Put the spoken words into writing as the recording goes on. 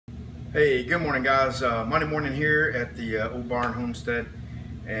Hey, good morning, guys. Monday morning here at the Old Barn Homestead,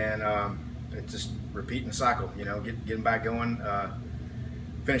 and it's just repeating the cycle. You know, getting back going.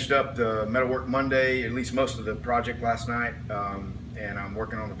 Finished up the metalwork Monday, at least most of the project last night, and I'm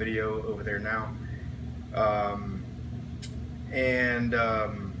working on the video over there now.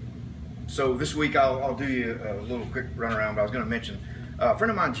 So this week I'll do you a little quick run around. But I was going to mention a friend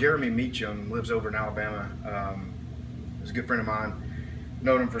of mine, Jeremy Meacham, lives over in Alabama. He's a good friend of mine.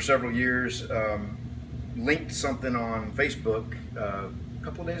 Known him for several years. Linked something on Facebook a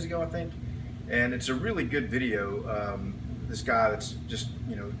couple of days ago, I think, and it's a really good video. This guy that's just,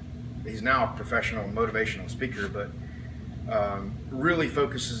 you know, he's now a professional motivational speaker, but really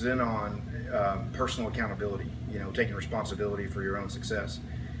focuses in on personal accountability, you know, taking responsibility for your own success.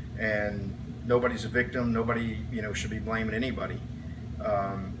 And nobody's a victim. Nobody, you know, should be blaming anybody.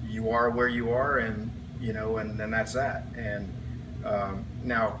 You are where you are, and you know, and that's that. And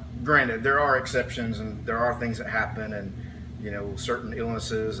now, granted, there are exceptions, and there are things that happen, and you know, certain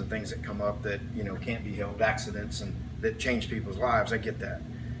illnesses and things that come up that, you know, can't be helped, accidents, and that change people's lives. I get that,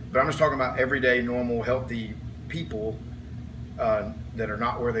 but I'm just talking about everyday, normal, healthy people that are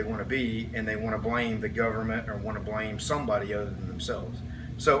not where they want to be, and they want to blame the government or want to blame somebody other than themselves.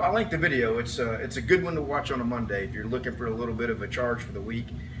 So I like the video. It's a good one to watch on a Monday if you're looking for a little bit of a charge for the week.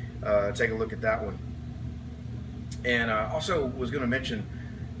 Take a look at that one. And also was going to mention,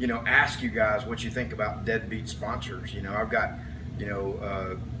 you know, ask you guys what you think about deadbeat sponsors. You know, I've got, you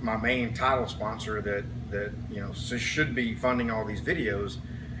know, my main title sponsor that you know should be funding all these videos.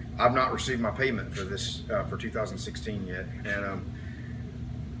 I've not received my payment for this for 2016 yet, and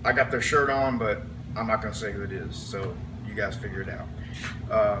I got their shirt on, but I'm not going to say who it is. So you guys figure it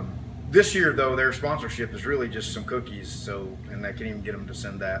out. This year, though, their sponsorship is really just some cookies. So, and I can't even get them to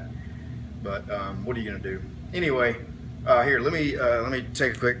send that. But what are you going to do? Anyway, here, let me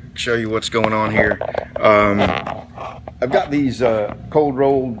take a quick show you what's going on here. I've got these cold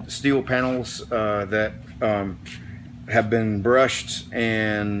rolled steel panels that have been brushed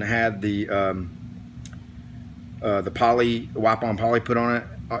and had the poly wipe-on poly put on it,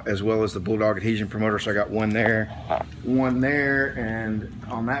 as well as the Bulldog adhesion promoter. So I got one there, and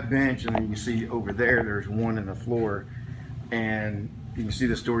on that bench, and then you can see over there, there's one in the floor, and you can see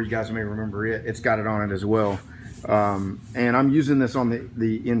the store. You guys may remember it. It's got it on it as well. And I'm using this on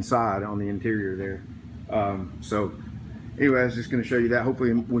the inside, on the interior there. So anyway, I was just going to show you that.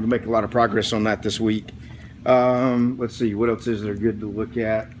 Hopefully we can make a lot of progress on that this week. Let's see, what else is there good to look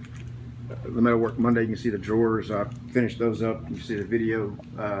at? The metalwork Monday, you can see the drawers. I finished those up. You can see the video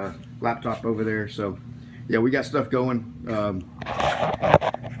laptop over there. So yeah, we got stuff going.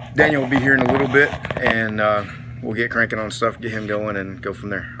 Daniel will be here in a little bit, and we'll get cranking on stuff, get him going, and go from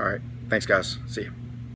there. All right, thanks guys, see you.